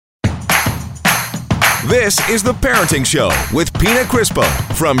This is The Parenting Show with Pina Crispo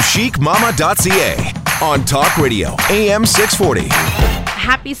from chicmama.ca on Talk Radio, AM 640.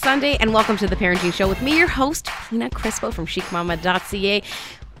 Happy Sunday and welcome to The Parenting Show with me, your host, Pina Crispo from chicmama.ca.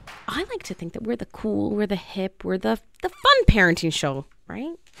 I like to think that we're the cool, we're the hip, we're the fun parenting show,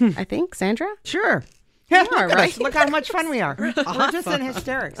 right? I think, Sandra? Sure. You are, right? Look how much fun we are. We're just in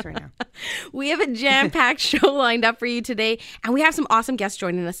hysterics right now. We have a jam-packed show lined up for you today, and we have some awesome guests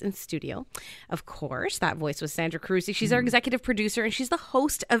joining us in studio. Of course, that voice was Sandra Carusi. She's our executive producer, and she's the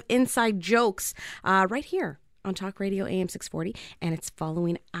host of Inside Jokes right here on Talk Radio AM 640, and it's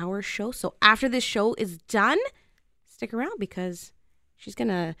following our show. So after this show is done, stick around because she's going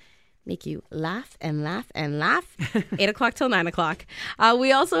to make you laugh and laugh and laugh. 8 o'clock till 9 o'clock.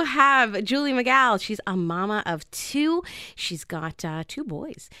 We also have Julie Miguel. She's a mama of two. She's got 2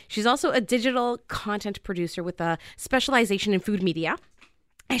 boys. She's also a digital content producer with a specialization in food media.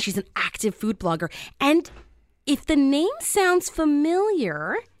 And she's an active food blogger. And if the name sounds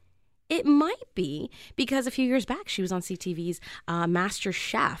familiar, it might be because a few years back she was on CTV's Master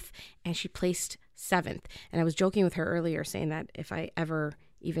Chef and she placed 7th. And I was joking with her earlier saying that if I ever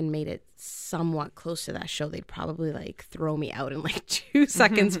even made it somewhat close to that show, they'd probably like throw me out in like 2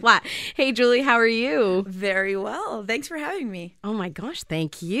 seconds flat. Hey, Julie, how are you? Very well. Thanks for having me. Oh my gosh,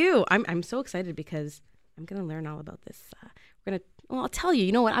 thank you. I'm so excited because I'm going to learn all about this. I'll tell you,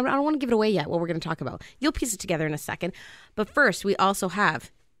 you know what? I don't want to give it away yet, what we're going to talk about. You'll piece it together in a second. But first, we also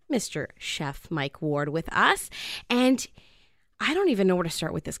have Mr. Chef Mike Ward with us. And I don't even know where to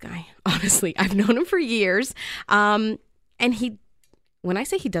start with this guy, honestly. I've known him for years. And when I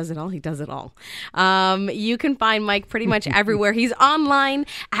say he does it all, he does it all. You can find Mike pretty much everywhere. He's online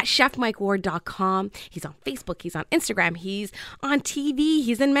at chefmikeward.com. He's on Facebook. He's on Instagram. He's on TV.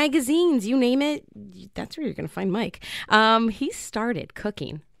 He's in magazines. You name it. That's where you're going to find Mike. He started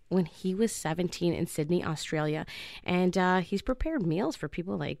cooking when he was 17 in Sydney, Australia. And he's prepared meals for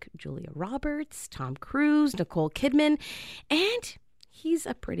people like Julia Roberts, Tom Cruise, Nicole Kidman. And he's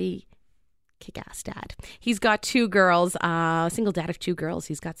a pretty kick-ass dad. He's got 2 girls, single dad of 2 girls.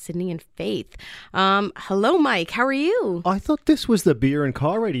 He's got Sydney and Faith. Hello, Mike. How are you? I thought this was the beer and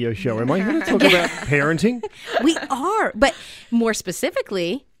car radio show. Am I going to talk about parenting? We are. But more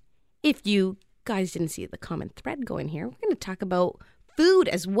specifically, if you guys didn't see the common thread going here, we're going to talk about food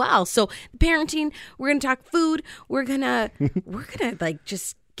as well. So parenting, we're going to talk food. We're going to like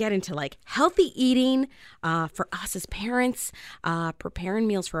just get into like healthy eating for us as parents, preparing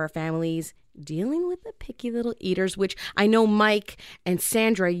meals for our families, dealing with the picky little eaters, which I know Mike and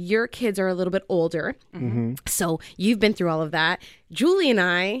Sandra, your kids are a little bit older. Mm-hmm. So you've been through all of that. Julie and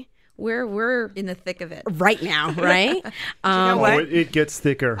I, we're in the thick of it right now, right? You know what? It gets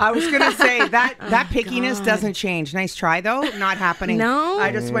thicker. I was going to say that pickiness doesn't change. Nice try, though. Not happening. No.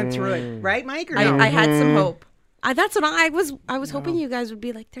 I just went through it. Right, Mike? Or no? I had some hope. That's what I was hoping you guys would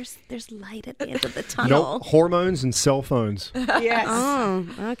be like, there's light at the end of the tunnel. No, hormones and cell phones. Yes. Oh,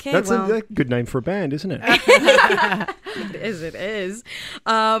 okay. That's a good name for a band, isn't it? It is.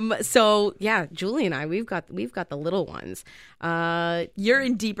 So yeah, Julie and I, we've got the little ones. You're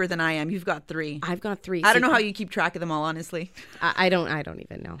in deeper than I am. You've got 3. I've got 3. I don't know how you keep track of them all, honestly. I don't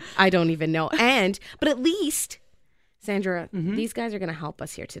even know. But at least, Sandra, these guys are going to help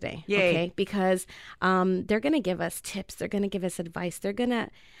us here today. Yay. Okay? Because they're going to give us tips. They're going to give us advice. They're going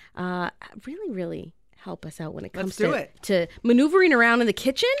to really, really help us out when it comes to maneuvering around in the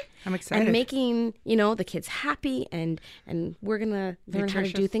kitchen. I'm excited. And making, the kids happy. And we're going to learn how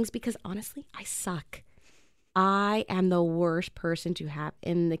to do things because honestly, I suck. I am the worst person to have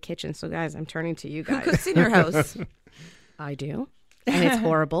in the kitchen. So guys, I'm turning to you guys. Who cooks in your house? I do. And it's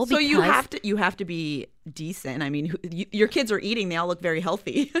horrible. So you have to be decent. I mean, your kids are eating. They all look very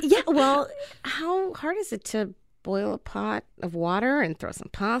healthy. Yeah. Well, how hard is it to boil a pot of water and throw some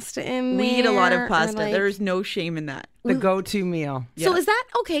pasta in there? We eat a lot of pasta. There's no shame in that. The go-to meal. So is that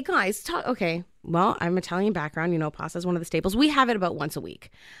okay, guys? Okay. Well, I'm Italian background. Pasta is one of the staples. We have it about once a week.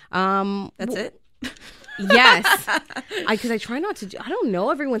 That's it. Yes. Because I try not to. I don't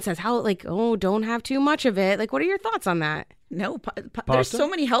know. Everyone says don't have too much of it. Like, what are your thoughts on that? No, there's so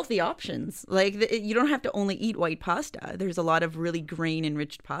many healthy options. Like, you don't have to only eat white pasta. There's a lot of really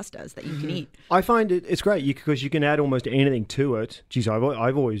grain-enriched pastas that you can eat. I find it's great because you can add almost anything to it. Geez,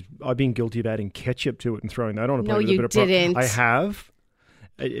 I've been guilty of adding ketchup to it and throwing that on a plate. No, with a you bit of didn't. I have.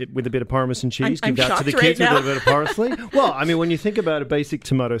 With a bit of Parmesan cheese, I'm give that to the shocked kids right with a bit of parsley. Well, I mean, when you think about a basic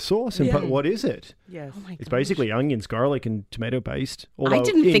tomato sauce, and what is it? Yes. Oh my It's gosh. basically onions, garlic, and tomato paste. I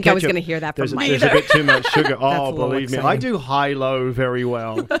didn't think I was going to hear that from Mike. There's a bit too much sugar. Oh, little believe me, exciting. I do high-low very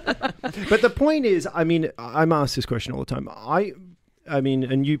well. But the point is, I mean, I'm asked this question all the time. I mean,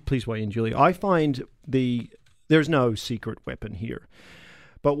 and you please weigh in, Julie. I find there's no secret weapon here.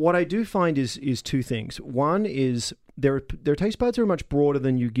 But what I do find is two things. One is their taste buds are much broader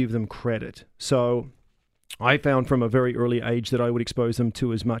than you give them credit. So I found from a very early age that I would expose them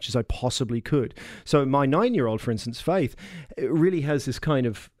to as much as I possibly could. So my 9-year-old, for instance, Faith, really has this kind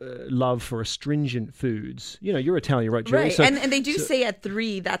of love for astringent foods. You know, you're Italian, right, Julie? Right, So, and they do say at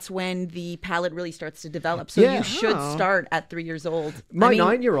 3, that's when the palate really starts to develop. So you should start at 3 years old. My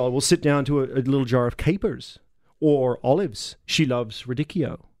 9-year-old will sit down to a little jar of capers or olives. She loves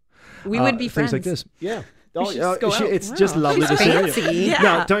radicchio. We would be friends. Things like this. Yeah. It's just lovely to fancy. see. Yeah.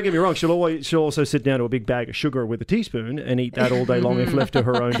 Now, don't get me wrong. She'll also sit down to a big bag of sugar with a teaspoon and eat that all day long if left to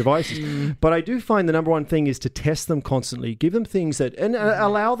her own devices. But I do find the number one thing is to test them constantly. Give them things that and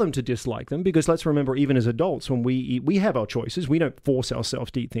allow them to dislike them, because let's remember, even as adults, when we eat, we have our choices. We don't force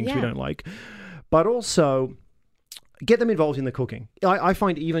ourselves to eat things we don't like. But also, get them involved in the cooking. I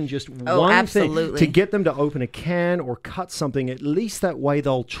find even just one thing to get them to open a can or cut something, at least that way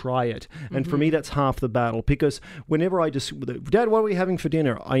they'll try it. And for me, that's half the battle, because whenever Dad, what are we having for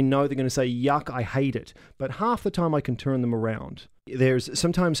dinner? I know they're going to say, yuck, I hate it. But half the time I can turn them around. There's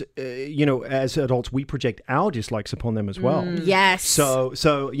sometimes, as adults, we project our dislikes upon them as well. Yes.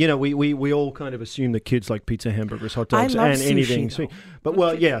 So we all kind of assume that kids like pizza, hamburgers, hot dogs, love and sushi, anything though. sweet.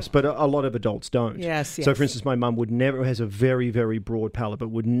 But yes, but a lot of adults don't. Yes. So, for instance, my mum has a very, very broad palate, but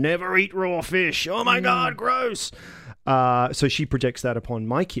would never eat raw fish. Oh my God, gross. So she projects that upon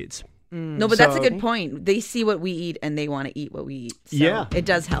my kids. No, but that's a good point. They see what we eat and they want to eat what we eat. So it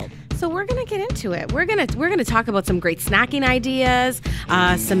does help. So we're gonna get into it. We're gonna talk about some great snacking ideas,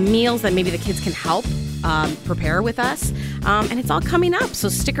 some meals that maybe the kids can help prepare with us, and it's all coming up. So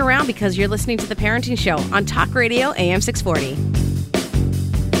stick around, because you're listening to The Parenting Show on Talk Radio AM 640.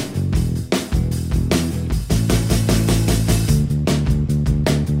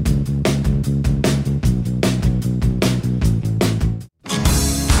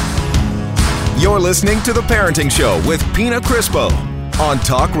 You're listening to The Parenting Show with Pina Crispo on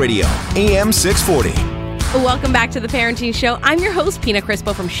Talk Radio, AM 640. Welcome back to The Parenting Show. I'm your host, Pina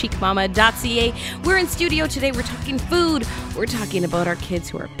Crispo from chicmama.ca. We're in studio today. We're talking food. We're talking about our kids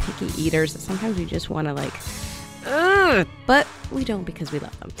who are picky eaters. Sometimes we just want to but we don't, because we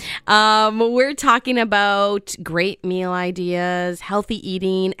love them. We're talking about great meal ideas, healthy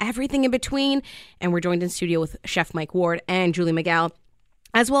eating, everything in between. And we're joined in studio with Chef Mike Ward and Julie Miguel,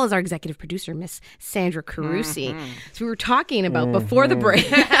 as well as our executive producer, Miss Sandra Carusi. So we were talking about before the break.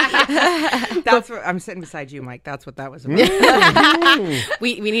 That's what I'm sitting beside you, Mike. That's what that was about.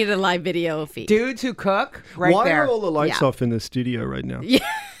 we needed a live video feed. Dudes who cook, right Why there. are all the lights off in the studio right now? Yeah.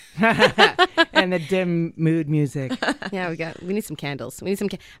 And the dim mood music. Yeah, we need some candles. We need some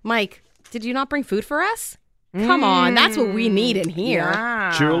Mike, did you not bring food for us? Come on, that's what we need in here.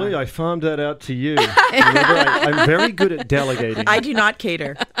 Yeah. Julie, I farmed that out to you. Remember, I'm very good at delegating. I do not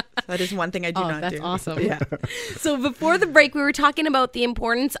cater. That is one thing I do not That's do. awesome. Yeah. So before the break, we were talking about the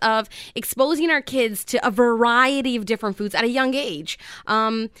importance of exposing our kids to a variety of different foods at a young age.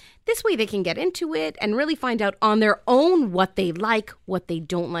 This way they can get into it and really find out on their own what they like, what they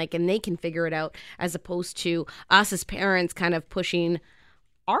don't like, and they can figure it out, as opposed to us as parents kind of pushing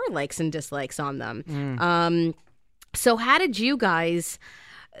our likes and dislikes on them. So how did you guys,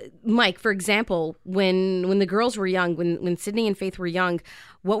 Mike, for example, when the girls were young, when Sydney and Faith were young,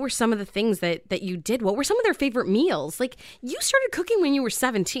 what were some of the things that you did? What were some of their favorite meals? Like, you started cooking when you were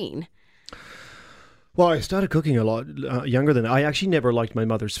 17. Well, I started cooking a lot younger than that. I actually never liked my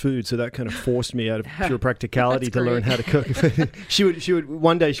mother's food, so that kind of forced me out of pure practicality to learn how to cook. She would.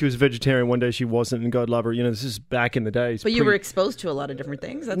 One day she was a vegetarian, one day she wasn't, and God love her. This is back in the days. But you were exposed to a lot of different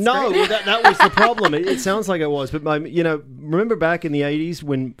things. That's no, great. that was the problem. It sounds like it was, but remember back in the 80s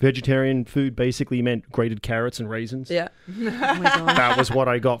when vegetarian food basically meant grated carrots and raisins? Yeah. Oh my God. That was what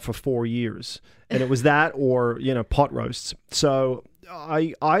I got for 4 years, and it was that or pot roasts. So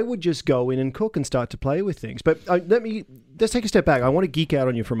I would just go in and cook and start to play with things. But let's take a step back. I want to geek out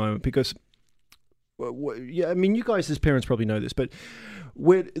on you for a moment, because you guys as parents probably know this, but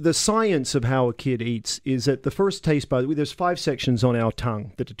the science of how a kid eats is that the first taste bud, there's 5 sections on our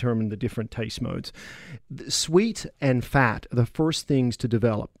tongue that determine the different taste modes. Sweet and fat are the first things to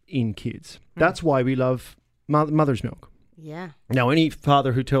develop in kids. That's why we love mother's milk. Yeah. Now, any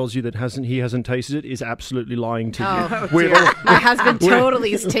father who tells you that he hasn't tasted it is absolutely lying to Oh, you. my husband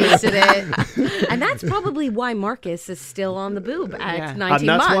totally has tasted it. And that's probably why Marcus is still on the boob at 19 and that's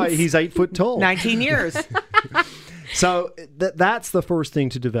months. why he's 8 foot tall. 19 years. So that's the first thing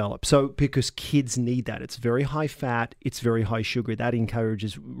to develop. So because kids need that. It's very high fat. It's very high sugar. That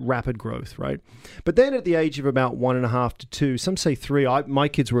encourages rapid growth, right? But then at the age of about 1.5 to 2, some say 3. My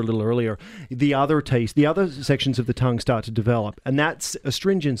kids were a little earlier. The other sections of the tongue start to develop, and that's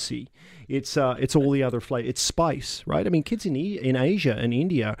astringency. It's all the other flavor. It's spice, right? I mean, kids in Asia and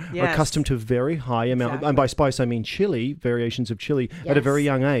India are accustomed to very high amount, and by spice I mean chili, variations of chili at a very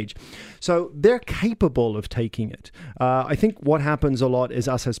young age. So they're capable of taking it. I think what happens a lot is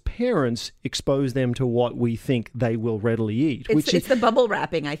us as parents expose them to what we think they will readily eat. It's the bubble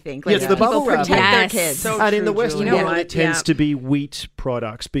wrapping, I think. It's the bubble wrapping. Protect their kids. So and true, in the Western Julie. world, it tends to be wheat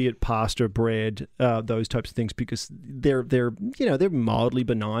products, be it pasta, bread, those types of things, because they're mildly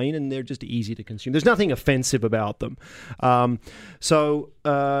benign and they're just easy to consume. There's nothing offensive about them. Did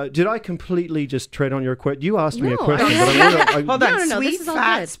I completely just tread on your question? You asked me a question. Hold on. No, Sweet, this is all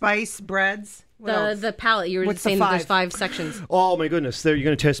fat, good. spice, breads. What else? The palate. You were What's saying the that there's 5? 5 sections. Oh my goodness! You're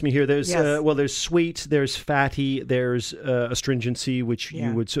going to test me here. There's Yes. there's sweet, there's fatty, there's astringency, which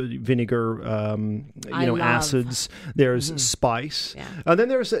you would vinegar, I love. acids. There's spice, Yeah. and then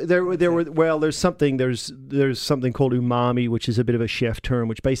there's something called umami, which is a bit of a chef term,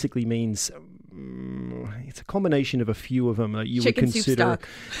 which basically means. It's a combination of a few of them that you Chicken would soup consider. stock.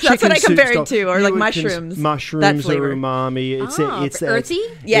 That's what I Chicken soup compare it stock. to, or You like would mushrooms. That Mushrooms or flavor. umami. It's earthy?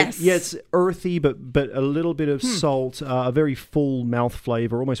 Yes. It's earthy, but a little bit of salt, a very full mouth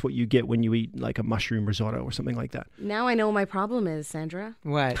flavor, almost what you get when you eat like a mushroom risotto or something like that. Now I know what my problem is, Sandra.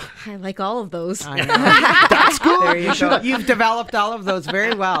 What? I like all of those. I know. That's good. There you go. You've developed all of those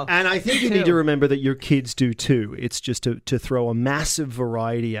very well. And I think you need to remember that your kids do too. It's just to throw a massive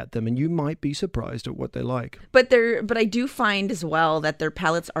variety at them, and you might be surprised at what they like. But I do find as well that their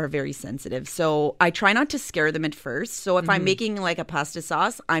palates are very sensitive. So I try not to scare them at first. So if I'm making like a pasta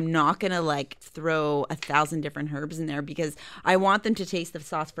sauce, I'm not going to like throw 1,000 different herbs in there because I want them to taste the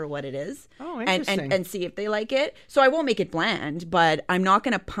sauce for what it is. Oh, interesting. And see if they like it. So I won't make it bland, but I'm not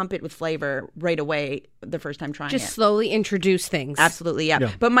going to pump it with flavor right away the first time trying Just it. slowly introduce things. Absolutely,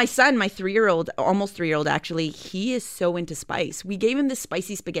 yeah. But my son, my 3-year-old, almost 3-year-old actually, he is so into spice. We gave him this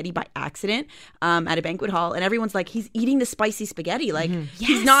spicy spaghetti by accident at a banquet hall, and everyone's like, he's eating the spicy spaghetti. Like,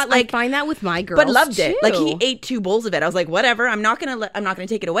 he's not like... I find that with my girls, but loved it. too. Like, he ate 2 bowls of it. I was like, whatever. I'm not gonna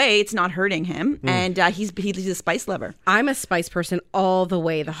take it away. It's not hurting him. And he's a spice lover. I'm a spice person all the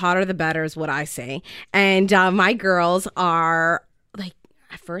way. The hotter, the better is what I say. And my girls are like,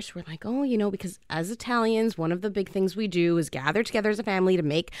 at first we're like, because as Italians, one of the big things we do is gather together as a family to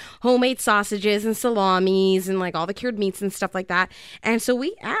make homemade sausages and salamis and like all the cured meats and stuff like that. And so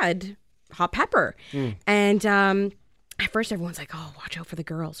we add hot pepper. And at first everyone's like, oh, watch out for the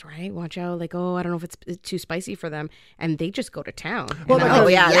girls, right? Watch out, like, oh, I don't know if it's too spicy for them. And they just go to town. Well, And that I'm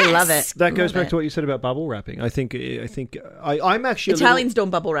goes- like, they love it. That goes back to what you said about bubble wrapping. I'm actually Italians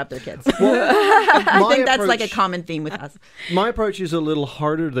don't bubble wrap their kids. I I think that's like a common theme with us. My approach is a little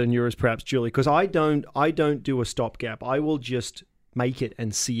harder than yours, perhaps, Julie, because I don't do a stopgap. I will just make it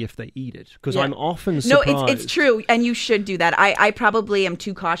and see if they eat it, because I'm often surprised. No, it's true, and you should do that. I probably am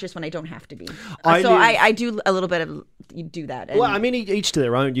too cautious when I don't have to be. I do a little bit of you do that. And Well, I mean, each to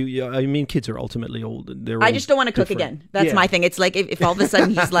their own. Kids are ultimately old. I just don't want to cook again. That's my thing. It's like if all of a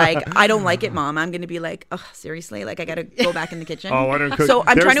sudden he's like, I don't like it, Mom, I'm going to be like, oh, seriously? Like, I got to go back in the kitchen. Oh, I don't cook. So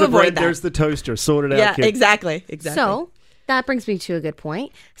I'm There's trying to the avoid bread, that. There's the toaster. Sort it out, Yeah, kid. exactly. So that brings me to a good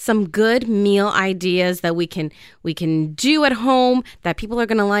point. Some good meal ideas that we can do at home that people are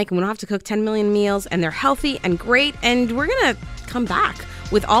going to like, and we don't have to cook 10 million meals, and they're healthy and great. And we're going to come back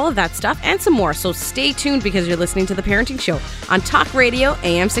with all of that stuff and some more. So stay tuned, because you're listening to The Parenting Show on Talk Radio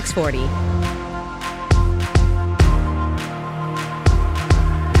AM 640.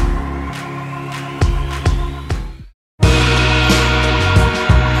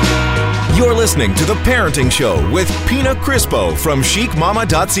 You're listening to The Parenting Show with Pina Crispo from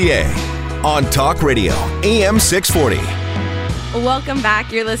chicmama.ca on Talk Radio, AM 640. Welcome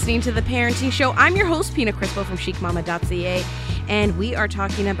back. You're listening to The Parenting Show. I'm your host, Pina Crispo from chicmama.ca, and we are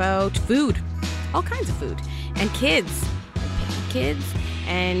talking about food, all kinds of food, and kids, picky kids,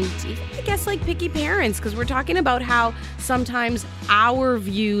 and even, I guess, like picky parents, because we're talking about how sometimes our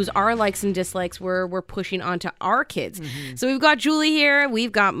views, our likes and dislikes, we're pushing onto our kids. So we've got Julie here.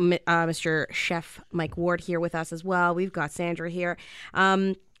 We've got Mr. Chef Mike Ward here with us as well. We've got Sandra here.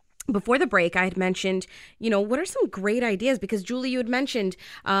 Before the break, I had mentioned, what are some great ideas? Because, Julie, you had mentioned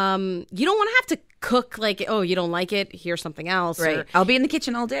you don't want to have to cook like, oh, you don't like it, here's something else. Right. I'll be in the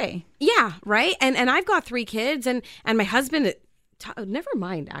kitchen all day. Yeah, right? And I've got 3 kids, and my husband Never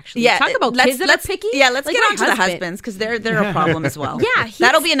mind, actually. Yeah, Talk about kids that are picky. Yeah, let's Like get my on to the husband. husbands because they're a problem as well. Yeah,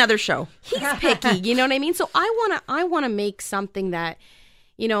 that'll be another show. He's picky, you know what I mean? So I wanna make something that,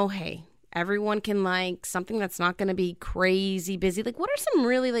 hey, everyone can like, something that's not gonna be crazy busy. Like, what are some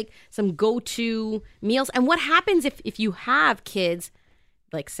really like some go-to meals? And what happens if you have kids,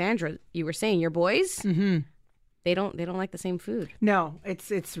 like Sandra, you were saying, your boys? Mm-hmm. They don't like the same food. No,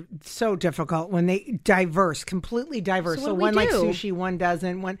 it's so difficult when they completely diverse. So So what one do we likes do? sushi, one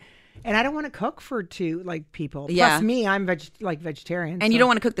doesn't. And I don't want to cook for two like people. Yeah. Plus me, I'm vegetarian. And you so- don't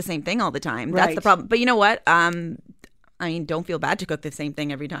want to cook the same thing all the time. That's the Right. problem. But you know what? Don't feel bad to cook the same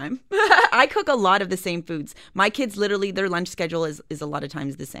thing every time. I cook a lot of the same foods. My kids, literally, their lunch schedule is a lot of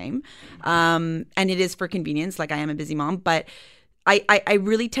times the same. And it is for convenience, like I am a busy mom. But I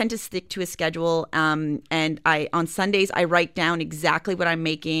really tend to stick to a schedule. And on Sundays, I write down exactly what I'm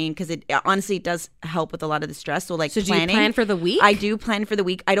making because it honestly does help with a lot of the stress. So like So planning. do you plan for the week? I do plan for the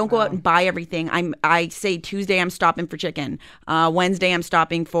week. I don't go out and buy everything. I say Tuesday I'm stopping for chicken. Wednesday I'm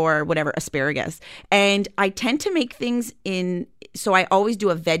stopping for whatever, asparagus. And I tend to make things so I always do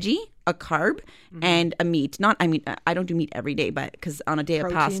a veggie, a carb, and a meat. I don't do meat every day, but because on a day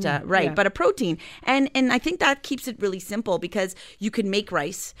Protein, of pasta, right? yeah. But a protein, and I think that keeps it really simple because you could make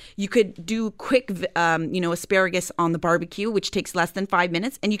rice, you could do quick, asparagus on the barbecue, which takes less than 5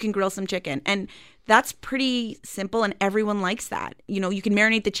 minutes, and you can grill some chicken, and that's pretty simple, and everyone likes that. You can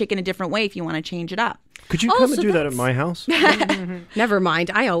marinate the chicken a different way if you want to change it up. Could you Oh, come so and do that at that's- my house? Never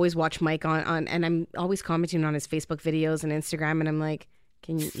mind. I always watch Mike on and I'm always commenting on his Facebook videos and Instagram, and I'm like,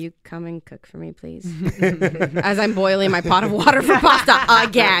 can you come and cook for me, please? As I'm boiling my pot of water for pasta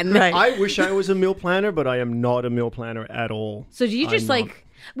again. Right. I wish I was a meal planner, but I am not a meal planner at all. So do you just I'm not. like,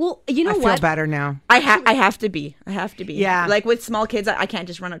 well, you know I feel what? better now. I have to be. Yeah. Like with small kids, I can't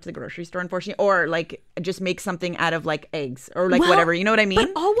just run out to the grocery store, unfortunately, or like just make something out of like eggs or like Well, whatever. You know what I mean?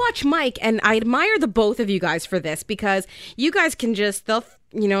 But I'll watch Mike, and I admire the both of you guys for this because you guys can just,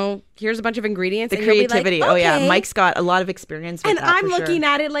 here's a bunch of ingredients. The and you'll be like, creativity. Oh yeah, okay. Mike's got a lot of experience with And that. I'm for looking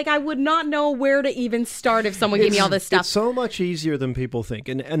sure. at it like I would not know where to even start if someone gave me all this stuff. It's so much easier than people think.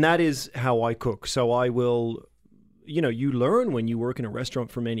 And that is how I cook. So I will, you learn when you work in a restaurant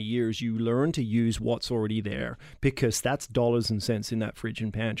for many years, you learn to use what's already there because that's dollars and cents in that fridge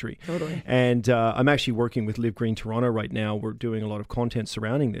and pantry. Totally. And I'm actually working with Live Green Toronto right now. We're doing a lot of content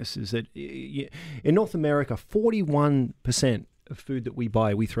surrounding this. Is that in North America, 41% of food that we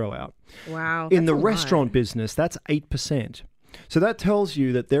buy, we throw out. Wow. In the that's a lot. restaurant business, that's 8%. So that tells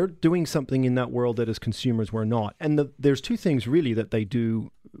you that they're doing something in that world that as consumers we're not. And there's two things really that they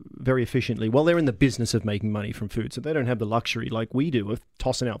do very efficiently. Well, they're in the business of making money from food, so they don't have the luxury like we do of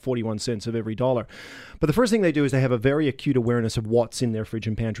tossing out 41 cents of every dollar. But the first thing they do is they have a very acute awareness of what's in their fridge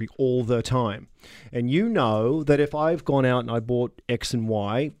and pantry all the time. And you know that if I've gone out and I bought X and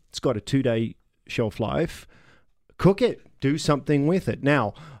Y, it's got a 2-day shelf life, cook it. Do something with it.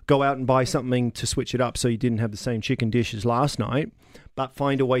 Now, go out and buy something to switch it up so you didn't have the same chicken dish as last night, but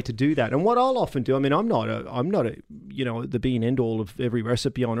find a way to do that. And what I'll often do, I'm not a the be and end all of every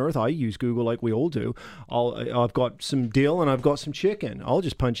recipe on earth. I use Google like we all do. I've got some dill and I've got some chicken. I'll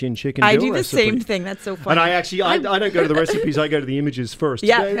just punch in chicken I dill do the recipe. same thing. That's so funny. And I don't go to the recipes. I go to the images first.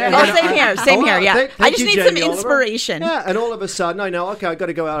 Yeah. Same here. Yeah. Thank I just you, need some Jamie Oliver. inspiration. Yeah, and all of a sudden I know, okay, I've got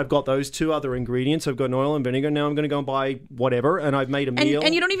to go out. I've got those two other ingredients. I've got an oil and vinegar. Now I'm going to go and buy whatever, and I've made a meal.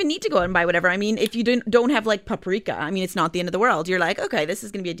 And you don't even need to go out and buy whatever. I mean, if you don't have like paprika, I mean, it's not the end of the world. You're like, okay, this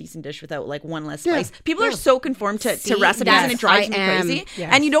is going to be a decent dish without like one less spice. People are so conformed to See, recipes yes, and it drives I me am. crazy. Yes.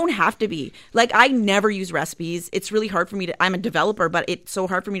 And you don't have to be. Like, I never use recipes. It's really hard for me to, I'm a developer, but it's so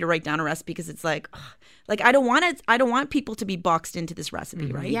hard for me to write down a recipe because it's like, ugh, like I don't want people to be boxed into this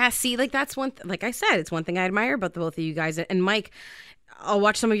recipe, right? Yeah, see, like that's one, like I said, it's one thing I admire about the both of you guys. And Mike, I'll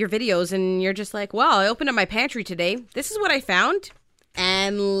watch some of your videos and you're just like, well, I opened up my pantry today. This is what I found.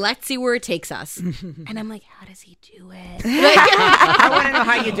 And let's see where it takes us. And I'm like, how does he do it? I want to know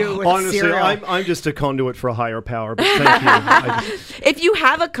how you do it with Honestly, cereal. I'm just a conduit for a higher power, but thank you. If you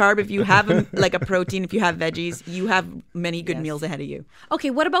have a carb, if you have like a protein, if you have veggies, you have many good meals ahead of you. Okay,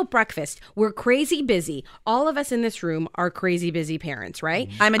 what about breakfast? We're crazy busy. All of us in this room are crazy busy parents, right?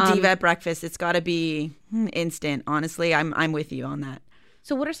 I'm a diva at breakfast. It's got to be instant. Honestly, I'm with you on that.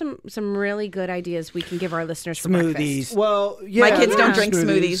 So what are some really good ideas we can give our listeners for Smoothies. breakfast? Well, yeah, My kids don't drink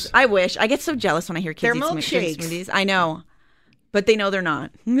smoothies. I wish. I get so jealous when I hear kids They're eat drink milkshakes. smoothies. I know. But they know they're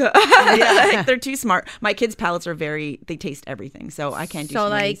not. Like, they're too smart. My kids' palates are they taste everything, so I can't do So smoothies.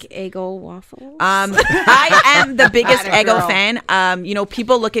 like Eggo waffles? I am the biggest Eggo fan.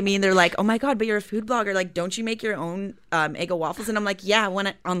 People look at me and they're like, "Oh my god, but you're a food blogger. Like, don't you make your own Eggo waffles?" And I'm like, "Yeah,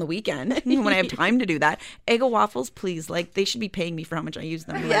 on the weekend when I have time to do that. Eggo waffles, please. Like, they should be paying me for how much I use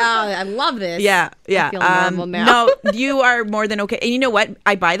them." Yeah, I love this. Yeah. I feel normal now. No, you are more than okay. And you know what?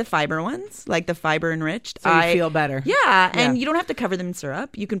 I buy the fiber ones, like the fiber enriched. So you feel better. Yeah, and you don't have to cover them in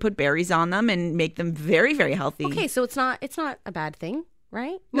syrup. You can put berries on them and make them very, very healthy. Okay, so it's not a bad thing,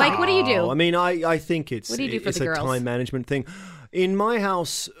 right? Mike, what do you do? I mean, I think it's What do you do for it's the a girls? time management thing. In my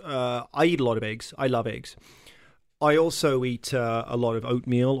house, I eat a lot of eggs. I love eggs. I also eat a lot of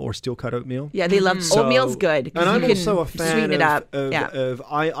oatmeal or steel cut oatmeal. Yeah, they love oatmeal's good. 'cause And I'm you can also a fan sweeten it up. of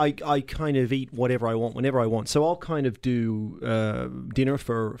I kind of eat whatever I want whenever I want. So I'll kind of do dinner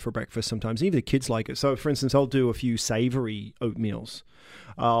for breakfast sometimes. Even the kids like it. So for instance, I'll do a few savory oatmeals.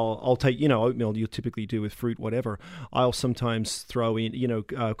 I'll take, oatmeal you typically do with fruit, whatever. I'll sometimes throw in,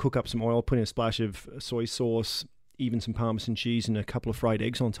 cook up some oil, put in a splash of soy sauce, even some Parmesan cheese and a couple of fried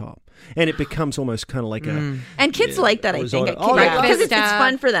eggs on top. And it becomes almost kind of like a... And kids like that, I think. risotto. Oh, yeah. Because it's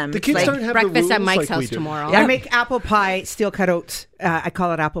fun for them. The kids Like, don't have breakfast the rules at Mike's like we house do. tomorrow. I make apple pie, steel cut oats. I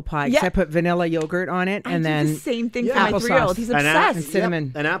call it apple pie because Yeah. I put vanilla yogurt on it I and do then the same thing Yeah. for my Applesauce. 3-year-old. He's And obsessed. and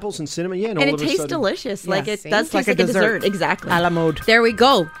cinnamon. And apples and cinnamon, yeah. And all it of a tastes sudden- delicious. Like, Yeah. it does It's like taste like a dessert. Exactly. a la mode. There we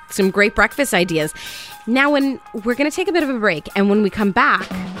go. Some great breakfast ideas. Now, when we're going to take a bit of a break, and when we come back,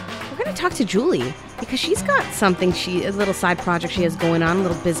 we're going to talk to Julie because she's got something a little side project she has going on, a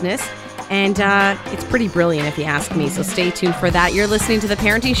little business, and it's pretty brilliant if you ask me. So stay tuned for that. You're listening to The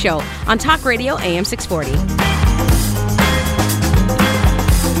Parenting Show on Talk Radio AM 640.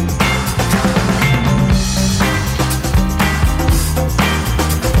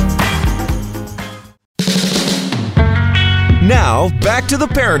 Now, back to The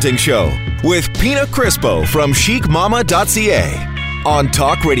Parenting Show with Pina Crispo from chicmama.ca on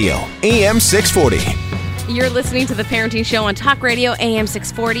Talk Radio, AM 640. You're listening to The Parenting Show on Talk Radio AM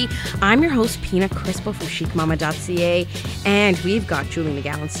 640. I'm your host, Pina Crispo from chicmama.ca, and we've got Julie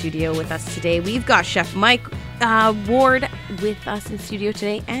Miguel in studio with us today. We've got Chef Mike Ward with us in studio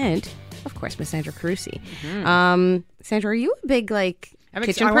today, and, of course, Miss Sandra Carusi. Sandra, are you a big,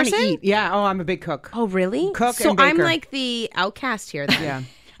 kitchen I want person? to eat. Yeah. Oh, I'm a big cook. Oh, really? Cook so and baker. I'm like the outcast here then. Yeah.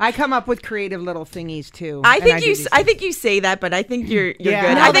 I come up with creative little thingies too. I and think do you. these I things. think you say that, but I think you're Yeah.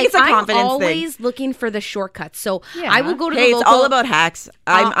 good. No, I think it's a I'm confidence always thing. looking for the shortcuts. So Yeah. I will go to Hey, the it's local. all about hacks.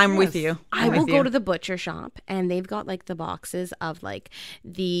 I'm with you. I I'm will with go you. to the butcher shop and they've got the boxes of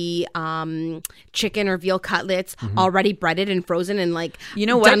the chicken or veal cutlets already breaded and frozen and You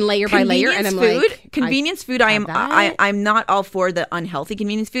know what? done layer by layer. And I'm Convenience food. have that. I'm not all for the unhealthy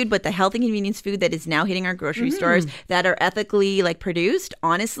convenience food, but the healthy convenience food that is now hitting our grocery stores that are ethically produced.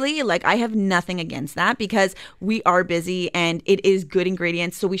 Honestly, I have nothing against that because we are busy and it is good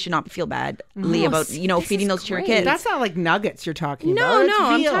ingredients, so we should not feel badly about this feeding is those to our great. kids. That's not like nuggets you're talking No, about. no, It's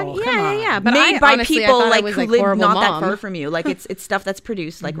I'm veal. talking. Come on. Yeah. But made I, by honestly, I people thought I was, who live horrible not mom. that far from you. It's stuff that's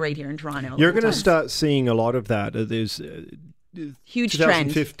produced right here in Toronto. You're going to start seeing a lot of that. There's Huge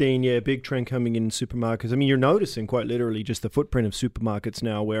trend. 2015, yeah, big trend coming in supermarkets. I mean, you're noticing quite literally just the footprint of supermarkets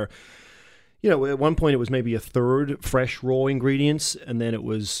now where, at one point it was maybe a third fresh raw ingredients and then it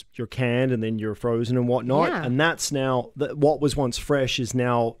was your canned and then your frozen and whatnot. Yeah. And that's now, what was once fresh is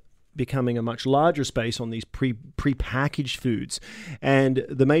now becoming a much larger space on these pre-packaged foods. And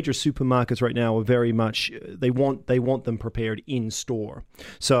the major supermarkets right now are very much, they want them prepared in store.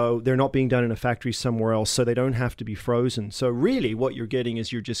 So they're not being done in a factory somewhere else, so they don't have to be frozen. So really what you're getting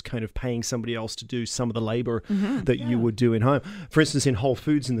is you're just kind of paying somebody else to do some of the labor that you would do in home. For instance, in Whole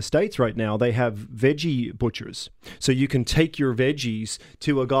Foods in the States right now, they have veggie butchers. So you can take your veggies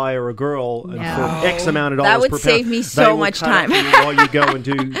to a guy or a girl and for X amount of dollars That would per pound, save me they so will much cut it time. for you while you go and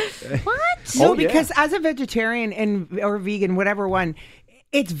do... What? No, Oh, yeah. because as a vegetarian or vegan, whatever one,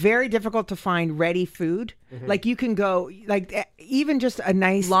 it's very difficult to find ready food. You can go even just a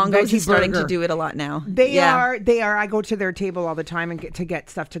nice Longo's veggie is starting burger. to do it a lot now. They are. I go to their table all the time and get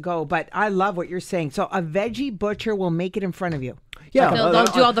stuff to go. But I love what you're saying. So a veggie butcher will make it in front of you. Yeah, They'll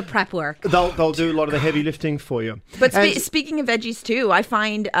do all the prep work. They'll do a lot of the heavy lifting for you. But speaking of veggies too, I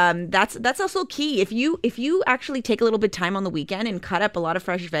find that's also key. If you actually take a little bit of time on the weekend and cut up a lot of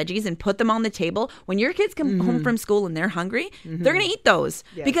fresh veggies and put them on the table, when your kids come home from school and they're hungry, they're going to eat those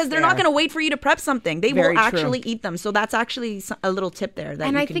because they're not going to wait for you to prep something. They Very will true. actually eat them. So that's actually a little tip there. That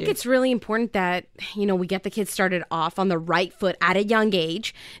And you I can think do. it's really important that, we get the kids started off on the right foot at a young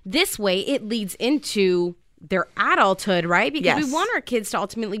age. This way it leads into their adulthood, right? Because Yes. we want our kids to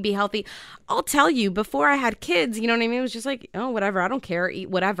ultimately be healthy. I'll tell you, before I had kids, you know what I mean? It was just like, oh, whatever. I don't care. Eat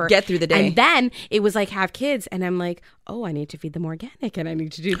whatever. Get through the day. And then it was like, have kids. And I'm like, oh, I need to feed them organic and I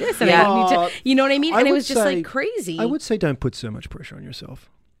need to do this. And Yeah. I need to, you know what I mean? And it would was just say- like crazy. I would say don't put so much pressure on yourself.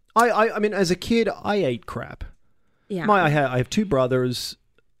 I mean, as a kid, I ate crap. Yeah. I have two brothers.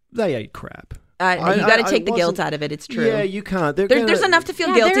 They ate crap. You got to take the guilt out of it. It's true. Yeah, you can't. There's enough to feel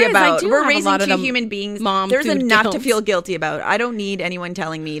Yeah, guilty there is. I about. do We're have a raising lot of two them human beings. mom There's food enough to guilt. feel guilty about. I don't need anyone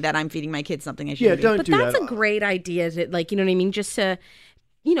telling me that I'm feeding my kids something I Yeah, shouldn't. don't But do that's that. a great idea to, like, you know what I mean? Just to,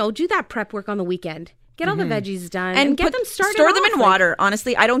 you know, do that prep work on the weekend. Get all the veggies done and get them started. Store them off, in like- water.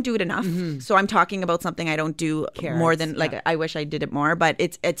 Honestly, I don't do it enough. So I'm talking about something I don't do more than I wish I did it more. But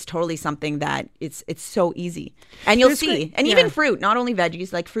it's totally something that it's so easy, and you'll see. And even fruit, not only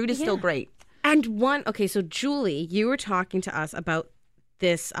veggies. Like fruit is still great. And okay, so Julie, you were talking to us about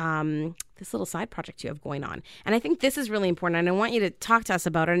this this little side project you have going on, and I think this is really important. And I want you to talk to us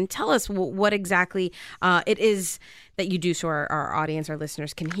about it and tell us what exactly it is that you do, so our audience, our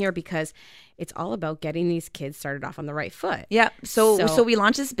listeners, can hear, because it's all about getting these kids started off on the right foot. Yeah. So we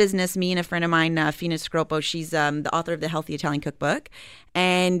launched this business, me and a friend of mine, Pina Crispo. She's the author of the Healthy Italian Cookbook.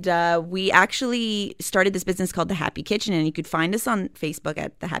 And we actually started this business called The Happy Kitchen. And you could find us on Facebook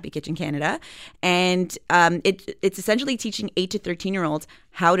at The Happy Kitchen Canada. And it's essentially teaching 8 to 13-year-olds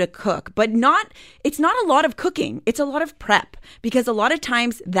how to cook. But it's not a lot of cooking. It's a lot of prep. Because a lot of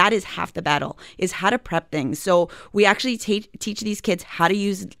times that is half the battle, is how to prep things. So we actually teach these kids how to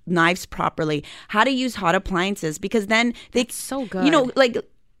use knives properly, how to use hot appliances, because then That's so good. you know, like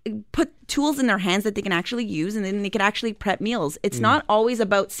put tools in their hands that they can actually use, and then they can actually prep meals. It's not always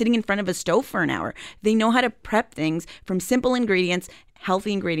about sitting in front of a stove for an hour. They know how to prep things from simple ingredients,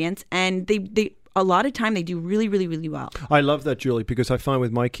 healthy ingredients, and they a lot of time they do really, really, really well. I love that, Julie, because I find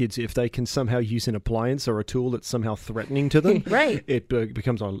with my kids, if they can somehow use an appliance or a tool that's somehow threatening to them, Right. it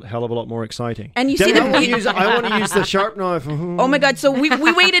becomes a hell of a lot more exciting. And you Daddy, see I want to use the sharp knife. Oh my God. So we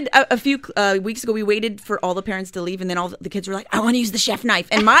waited a few weeks ago. We waited for all the parents to leave, and then all the kids were like, I want to use the chef knife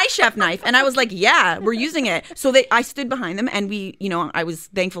and my chef knife. And I was like, yeah, we're using it. So I stood behind them, and I was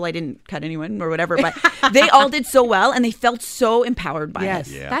thankful I didn't cut anyone or whatever, but they all did so well, and they felt so empowered by it.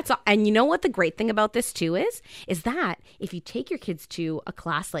 Yeah. That's and you know what the great thing about this too is that if you take your kids to a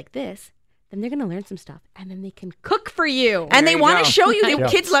class like this, then they're going to learn some stuff, and then they can cook for you. And they want to show you. Yeah.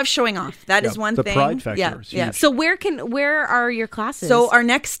 Kids love showing off. That is one The thing. pride factor Yeah, is yeah. huge. So where are your classes? So our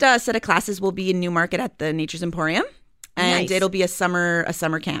next set of classes will be in Newmarket at the Nature's Emporium, and Nice. it'll be a summer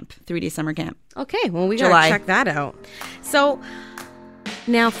camp, 3-day summer camp. Okay, well, we July. gotta check that out. So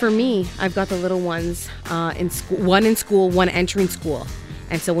now for me, I've got the little ones in school, one in school, one entering school.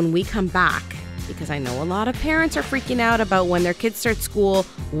 And so when we come back, because I know a lot of parents are freaking out about when their kids start school,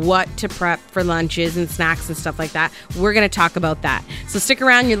 what to prep for lunches and snacks and stuff like that, we're going to talk about that. So stick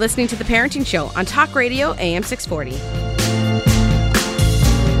around. You're listening to The Parenting Show on Talk Radio AM 640.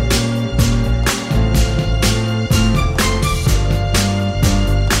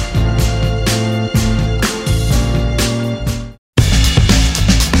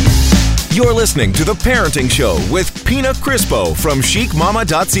 You're listening to The Parenting Show with Pina Crispo from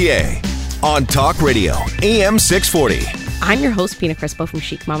chicmama.ca on Talk Radio, AM 640. I'm your host, Pina Crispo from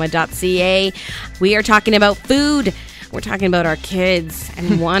chicmama.ca. We are talking about food. We're talking about our kids.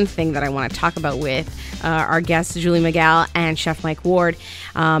 And one thing that I want to talk about with our guests, Julie Miguel and Chef Mike Ward,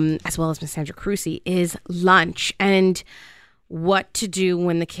 as well as Miss Sandra Cruci, is lunch and what to do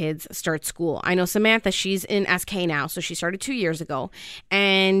when the kids start school. I know Samantha, she's in SK now, so she started 2 years ago.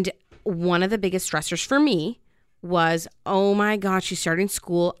 And one of the biggest stressors for me was, oh my God, she's starting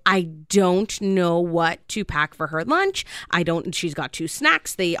school. I don't know what to pack for her lunch. She's got 2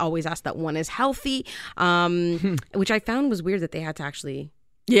 snacks. They always ask that one is healthy, which I found was weird that they had to actually.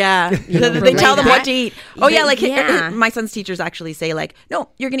 Yeah, know, they tell them relate what to eat. Oh yeah, like Yeah. my son's teachers actually say like, no,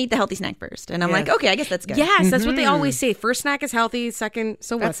 you're gonna eat the healthy snack first, and I'm like, okay, I guess that's good. Yes, that's what they always say. First snack is healthy. Second,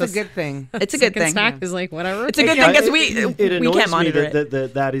 so what? That's a good thing. It's a good Second thing. snack is like whatever. It's a good thing because It we annoys can't monitor me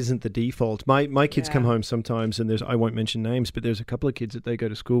it. that isn't the default. My kids come home sometimes, and I won't mention names, but there's a couple of kids that they go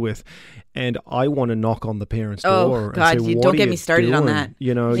to school with, and I want to knock on the parents' Oh, door. God, and say, you "What don't are get you me started on doing?" that.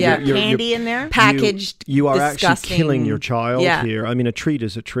 You know, Yeah. Candy in there? Packaged. You are disgusting. actually killing your child Yeah. here. I mean, a treat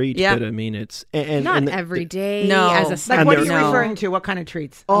is a treat, Yeah. but I mean, it's and Not and every day. No. as a Like, snack. Like, what are you No. referring to? What kind of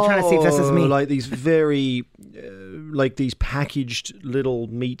treats? I'm trying to see if this is me. Like these very, like these packaged little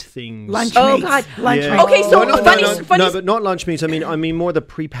meat things. Lunch Oh, meats. God. Lunch Yeah. meats. Okay, so funny. No, but not lunch meats. I mean more the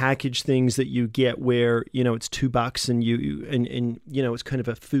prepackaged things that you get where it's $2 and you know it's kind of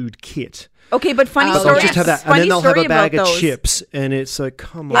a food kit. Okay, but funny But story. they'll just have that, and funny then they'll have story a bag about of those. chips, and it's like,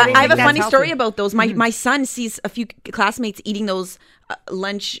 come on. Yeah, I have a That's funny healthy. story about those. My son sees a few classmates eating those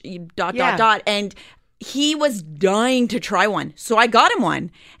lunch ... and he was dying to try one. So I got him one,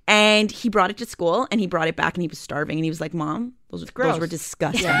 and he brought it to school, and he brought it back, and he was starving, and he was like, "Mom, those gross. were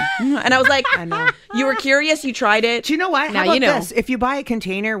disgusting." And I was like, I know. "You were curious, you tried it." Do you know what? Now How about you know. this? If you buy a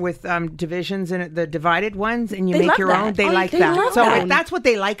container with divisions in it, the divided ones, and you They make love your that. own, they Oh, like they that. love So that. that's what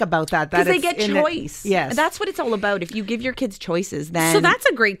they like about that. Because they it's get in the- choice. Yes. And that's what it's all about. If you give your kids choices, then So that's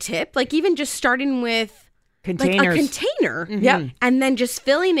a great tip. Like even just starting with Containers. like a container, Yeah. and then just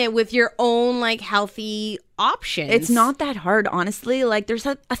filling it with your own like healthy options. It's not that hard, honestly. Like there's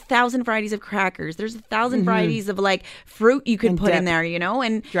a 1,000 varieties of crackers. There's 1,000 varieties of like fruit you could And put in dip. there, you know,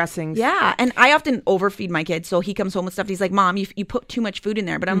 and Dressings. Yeah, and I often overfeed my kids, so he comes home with stuff. He's like, "Mom, you put too much food in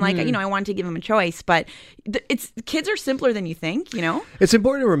there." But I'm like, I wanted to give him a choice. But kids are simpler than you think, you know. It's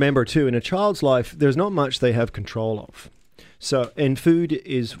important to remember, too, in a child's life, there's not much they have control of. So, and food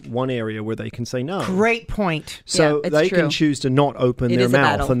is one area where they can say no. Great point. So Yeah, it's they true. can choose to not open It their is a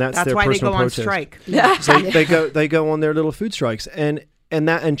mouth, battle. and that's That's their why they personal go on protest. strike. So they go on their little food strikes, and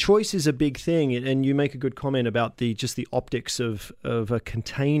choice is a big thing. And you make a good comment about the optics of a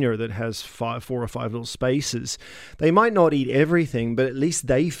container that has 4 or 5 little spaces. They might not eat everything, but at least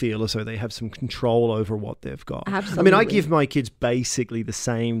they feel as though they have some control over what they've got. Absolutely. I mean, I give my kids basically the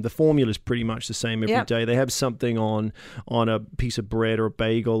same. The formula is pretty much the same every Yep. day. They have something on a piece of bread or a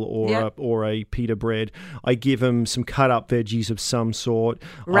bagel or Yep. a pita bread. I give them some cut up veggies of some sort.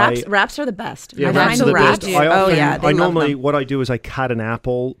 Wraps are the best. Yeah, I wraps find are the wraps. best. I often, they I love normally, them. what I do is I cut an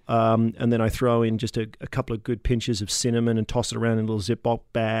apple, and then I throw in just a couple of good pinches of cinnamon and toss it around in a little Ziploc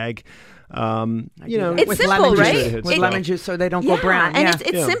bag. It's with simple, lemon right? juice, with lemon juice, so they don't go brown. And Yeah.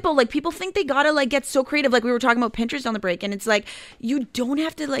 it's Yeah. simple. Like people think they gotta like get so creative. Like we were talking about Pinterest on the break, and it's like you don't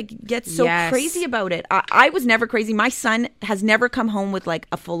have to like get so Yes. crazy about it. I was never crazy. My son has never come home with like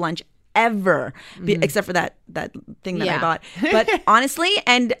a full lunch ever, except for that thing that I Yeah. bought. But honestly,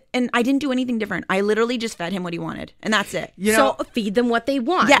 and I didn't do anything different. I literally just fed him what he wanted, and that's it. so feed them what they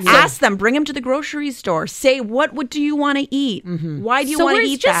want. Yeah, ask them, bring them to the grocery store. Say, what do you want to eat? Why do you So want to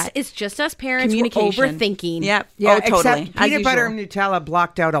it's eat just that? it's just us parents. We're Communication. overthinking. Yep. Yeah, Oh, totally. except As peanut butter usual. and Nutella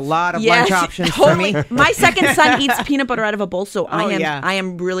blocked out a lot of Yes, lunch options totally. for me. My second son eats peanut butter out of a bowl, so yeah. I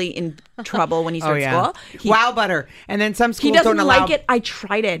am really in trouble when he Oh starts yeah, school. wow butter, and then some He schools doesn't don't allow. like it. I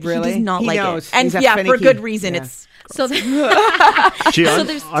tried it. Really? He does not He like knows. it, and He's a yeah, for finicky. good reason. Yeah. It's So Gee, So I'm,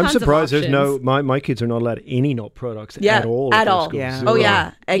 there's I'm tons of surprised there's no options. my kids are not allowed any nut products yeah, at all. at their all. schools. Yeah. Zero. Oh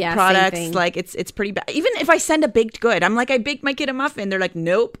yeah, egg Yeah, same products. thing. Like it's pretty bad. Even if I send a baked good, I'm like, I baked my kid a muffin. They're like,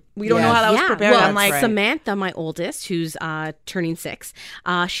 nope, we don't know Yes. how that was prepared. Well, I'm like, right. Samantha, my oldest, who's turning 6,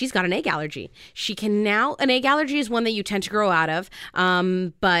 she's got an egg allergy. She can now, an egg allergy is one that you tend to grow out of,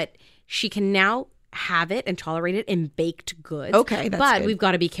 but she can now have it and tolerate it in baked goods. Okay, that's but good. we've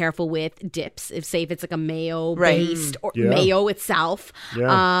got to be careful with dips. If it's like a mayo Right. based or Yeah. mayo itself,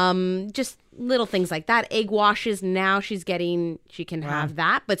 Yeah. just little things like that. Egg washes, now she can have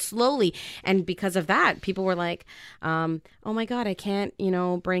that, but slowly. And because of that, people were like, oh my God, I can't,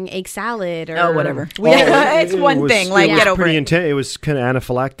 bring egg salad or oh whatever. Well, It's one was- thing. Like it was get over pretty it. intense. It was kind of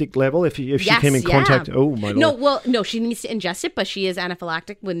anaphylactic level. If she came in contact, oh my lord. No, she needs to ingest it, but she is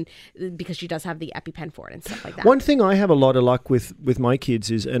anaphylactic because she does have the EpiPen for it and stuff like that. One thing I have a lot of luck with my kids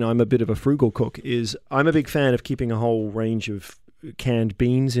is, and I'm a bit of a frugal cook, is I'm a big fan of keeping a whole range of canned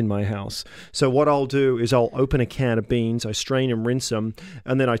beans in my house. So what I'll do is I'll open a can of beans, I strain and rinse them,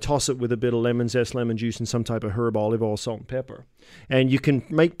 and then I toss it with a bit of lemon zest, lemon juice, and some type of herb, olive oil, salt, and pepper. And you can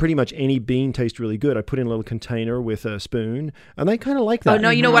make pretty much any bean taste really good. I put in a little container with a spoon, and they kind of like that. Oh no,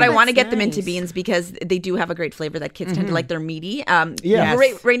 you know what? I want to That's get them into nice. beans because they do have a great flavor that kids tend to like. They're meaty.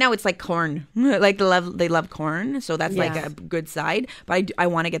 Yes. Right now it's like corn. Like they love corn, so that's like Yeah. a good side. But I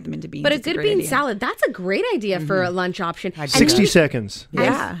want to get them into beans. But a It's good great bean idea. salad, that's a great idea for a lunch option. And 60 you- seconds.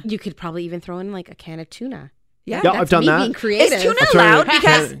 Yeah. and you could probably even throw in like a can of tuna. Yeah. Yeah, That's I've done me that. being creative. Is tuna I'll throw allowed? it-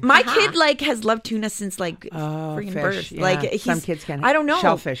 Because Yeah. my kid has loved tuna since freaking fish, birth. yeah. Like Some kids can. I don't know.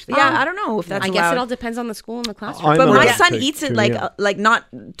 Shellfish. Yeah, I don't know if that's I allowed. guess it all depends on the school and the classroom. I'm But my allowed son to eats it tune like in. not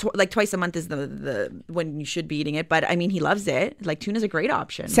twice a month is the when you should be eating it. But I mean, he loves it. Like tuna's a great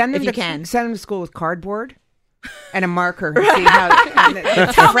option. Send them if you can. Send them to school with cardboard. and a marker. And see how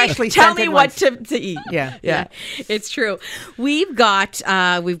it's freshly Tell me scented what ones. to eat. Yeah. It's true. We've got,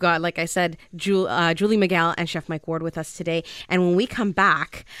 like I said, Julie Miguel and Chef Mike Ward with us today. And when we come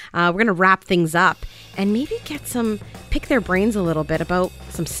back, we're going to wrap things up and maybe pick their brains a little bit about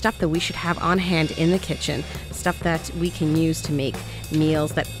some stuff that we should have on hand in the kitchen, stuff that we can use to make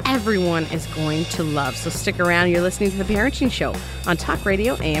meals that everyone is going to love. So stick around. You're listening to The Parenting Show on Talk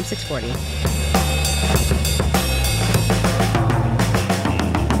Radio AM 640.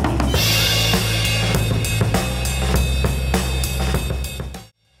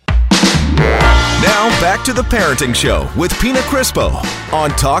 Now back to The Parenting Show with Pina Crispo on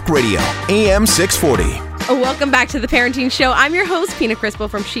Talk Radio AM 640. Welcome back to The Parenting Show. I'm your host, Pina Crispo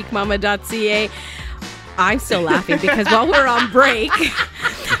from chicmama.ca. I'm still laughing because while we're on break,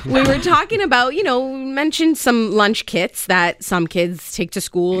 we were talking about, mentioned some lunch kits that some kids take to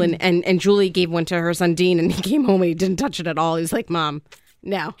school. And Julie gave one to her son, Dean, and he came home and he didn't touch it at all. He was like, Mom,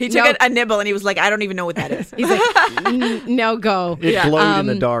 no. He took a nibble and he was like, I don't even know what that is. He's like, no, go. It glowed in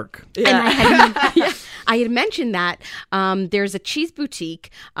the dark. And I had mentioned that there's a cheese boutique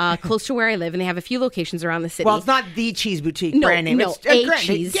close to where I live, and they have a few locations around the city. Well, it's not the cheese boutique brand name. No, It's a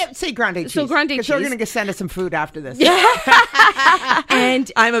cheese. Yeah, say Grande cheese. So Grande Because they're cheese. going to send us some food after this.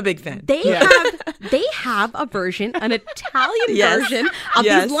 And I'm a big fan. they have a version, an Italian Yes. version of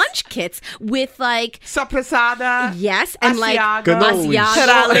Yes. these lunch kits with like Sopressata. yes and like Asiago. Asiago.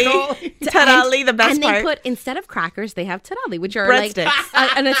 Taralli, the best and they part. put, instead of crackers, they have taralli, which are Breadsticks.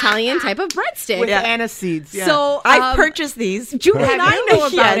 like an Italian type of breadstick. With anise seeds. Yeah. So I've purchased these. Julie and I know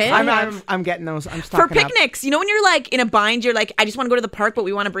about Yes. it. I'm getting those. I'm For stocking up. picnics, when you're like in a bind, you're like, I just want to go to the park, but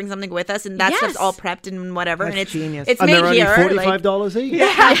we want to bring something with us, and that Yes. stuff's all prepped and whatever. That's and it's genius. It's And made they're only here. $45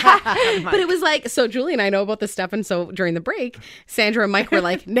 each. But it was like, so Julie and I know about this stuff, and so during the break, Sandra and Mike were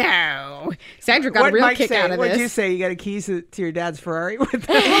like, no. Sandra got a real Mike kick say? out of What'd you this. say? You got a keys to your dad's Ferrari with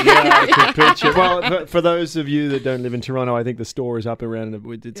Yeah, I can picture. Well, for those of you that don't live in Toronto, I think the store is up around.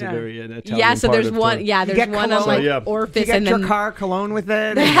 It's a very Italian Yeah, so part there's of one. Toronto. Yeah, there's get one on cologne? like So, yeah. Orpheus, You get and your then car cologne with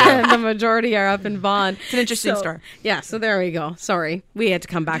it. the majority are up in Vaughan. It's an interesting store. Yeah, so there we go. Sorry, we had to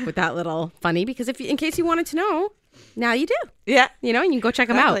come back with that little funny because in case you wanted to know, now you do. Yeah. And you can go check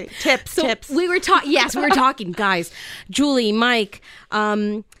them Exactly. out. Tips. We were talking. Yes, we were talking, guys. Julie, Mike.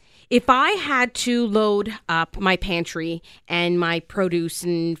 If I had to load up my pantry and my produce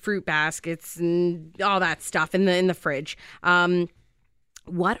and fruit baskets and all that stuff in the fridge,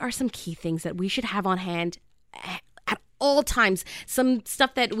 what are some key things that we should have on hand at all times? Some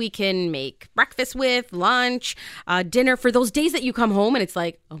stuff that we can make breakfast with, lunch, dinner, for those days that you come home and it's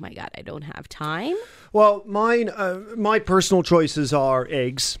like, oh my God, I don't have time. Well, my personal choices are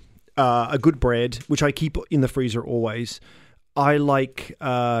eggs, a good bread, which I keep in the freezer always. I like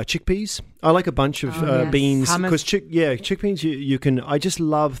chickpeas. I like a bunch of beans because chickpeas you can. I just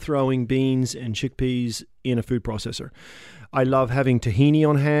love throwing beans and chickpeas in a food processor. I love having tahini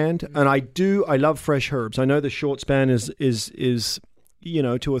on hand, and I love fresh herbs. I know the short span is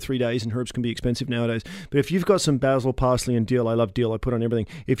 2 or 3 days, and herbs can be expensive nowadays. But if you've got some basil, parsley, and dill, I love dill. I put on everything.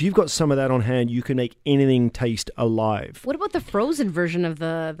 If you've got some of that on hand, you can make anything taste alive. What about the frozen version of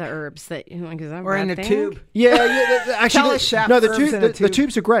the herbs that Or in a tube. Yeah. Actually, Tell us, Chef, no, herbs in a the tube.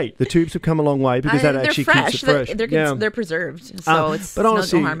 tubes are great. The tubes have come a long way because that they're actually fresh. keeps it fresh. They're preserved, so it's but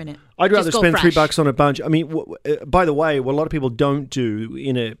honestly, no harm in it. I'd rather Just go spend fresh. $3 on a bunch. I mean, by the way, what a lot of people don't do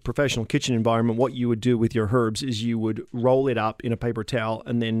in a professional kitchen environment, what you would do with your herbs is you would roll it up in a paper towel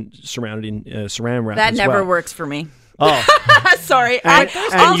and then surround it in saran wrap. That as never well. works for me. Oh, Sorry. and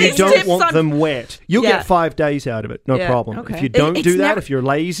all you these don't tips want on- them wet. You'll Yeah. get 5 days out of it, no Yeah. problem. Okay. If you don't It's do that, never- if you're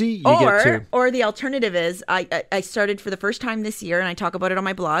lazy, you get to. Or the alternative is I started for the first time this year, and I talk about it on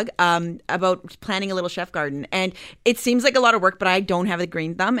my blog, about planning a little chef garden. And it seems like a lot of work, but I don't have a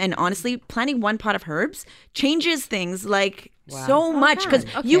green thumb. And honestly, planting one pot of herbs changes things like so much, because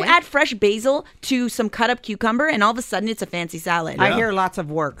you add fresh basil to some cut up cucumber, and all of a sudden it's a fancy salad. I hear lots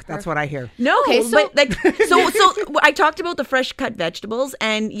of work. That's what I hear. No, Okay, so- but like so I talked about the fresh cut vegetables,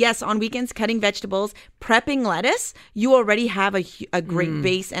 and yes, on weekends cutting vegetables, prepping lettuce, you already have a great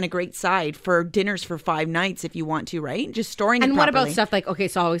base and a great side for dinners for 5 nights if you want to, right? Just storing it And what about properly. stuff like, okay,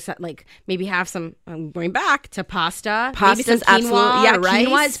 so always like maybe have some, I'm going back to pasta. Maybe some Pasta's quinoa, absolutely, yeah, rice.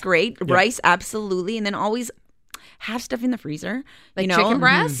 quinoa is great. Rice, absolutely, and then always have stuff in the freezer, Like you know? chicken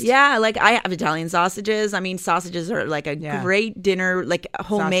breast? Yeah, like I have Italian sausages. I mean, sausages are like a great dinner, like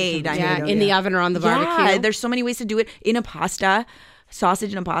homemade. Sausage and I mean, Yeah, in the oven or on the barbecue. yeah, there's so many ways to do it in a pasta.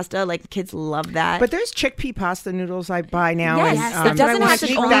 sausage and pasta. Like kids love that. But there's chickpea pasta noodles I buy now. yes, and, it doesn't but I have to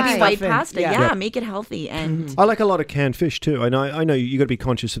sneak only that be stuff white in. pasta. Yeah. Yeah, make it healthy. And I like a lot of canned fish too. I know you got to be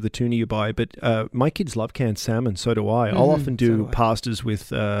conscious of the tuna you buy, but my kids love canned salmon. So do I. I'll often do pastas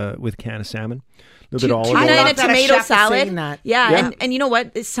with canned salmon. A little bit of olive tuna oil. and a love that a tomato chef is salad. saying that. Yeah. And you know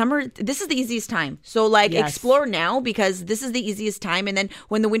what? This summer, this is the easiest time. So like Yes. explore now because this is the easiest time. And then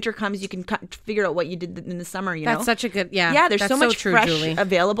when the winter comes, you can figure out what you did in the summer. You know, That's such a good, yeah. Yeah, there's that's so much true, fresh Julie.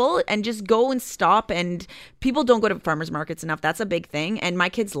 available, and just go and stop. And people don't go to farmers markets enough. That's a big thing, and my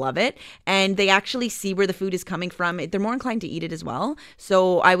kids love it. And they actually see where the food is coming from. They're more inclined to eat it as well.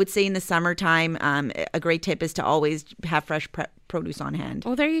 So I would say in the summertime, a great tip is to always have fresh produce on hand.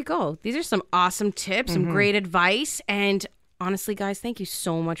 Well, there you go. These are some awesome tips, some great advice, and honestly, guys, thank you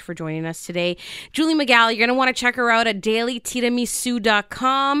so much for joining us today. Julie Miguel, you're going to want to check her out at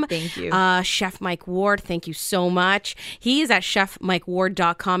dailytiramisu.com. Thank you. Chef Mike Ward, thank you so much. He is at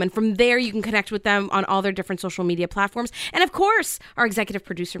chefmikeward.com, and from there you can connect with them on all their different social media platforms. And of course, our executive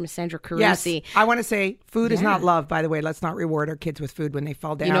producer, Miss Sandra Yes, Carusi. I want to say food is not love, by the way. Let's not reward our kids with food when they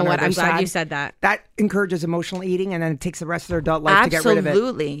fall down. You know or what? they're I'm glad sad. you said that. That encourages emotional eating, and then it takes the rest of their adult life to get rid of it.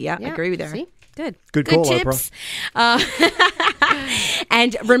 Absolutely. Yeah, I agree with her. See? Good. Good call, tips.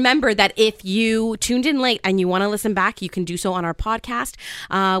 And remember that if you tuned in late and you want to listen back, you can do so on our podcast,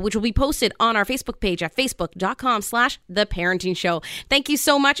 which will be posted on our Facebook page at facebook.com/The Parenting Show. Thank you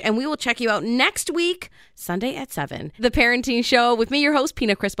so much. And we will check you out next week, Sunday at 7. The Parenting Show with me, your host,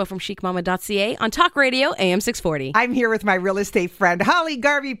 Pina Crispo from chicmama.ca on Talk Radio AM 640. I'm here with my real estate friend, Holly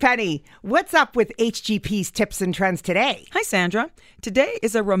Garvey Penny. What's up with HGP's tips and trends today? Hi, Sandra. Today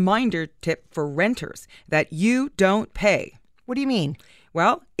is a reminder tip for renters that you don't pay. What do you mean?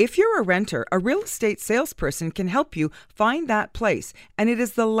 Well, if you're a renter, a real estate salesperson can help you find that place, and it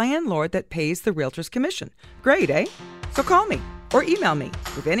is the landlord that pays the realtor's commission. Great, eh? So call me or email me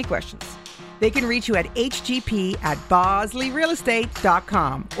with any questions. They can reach you at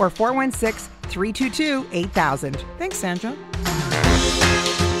hgp@bosleyrealestate.com or 416-322-8000. Thanks, Sandra.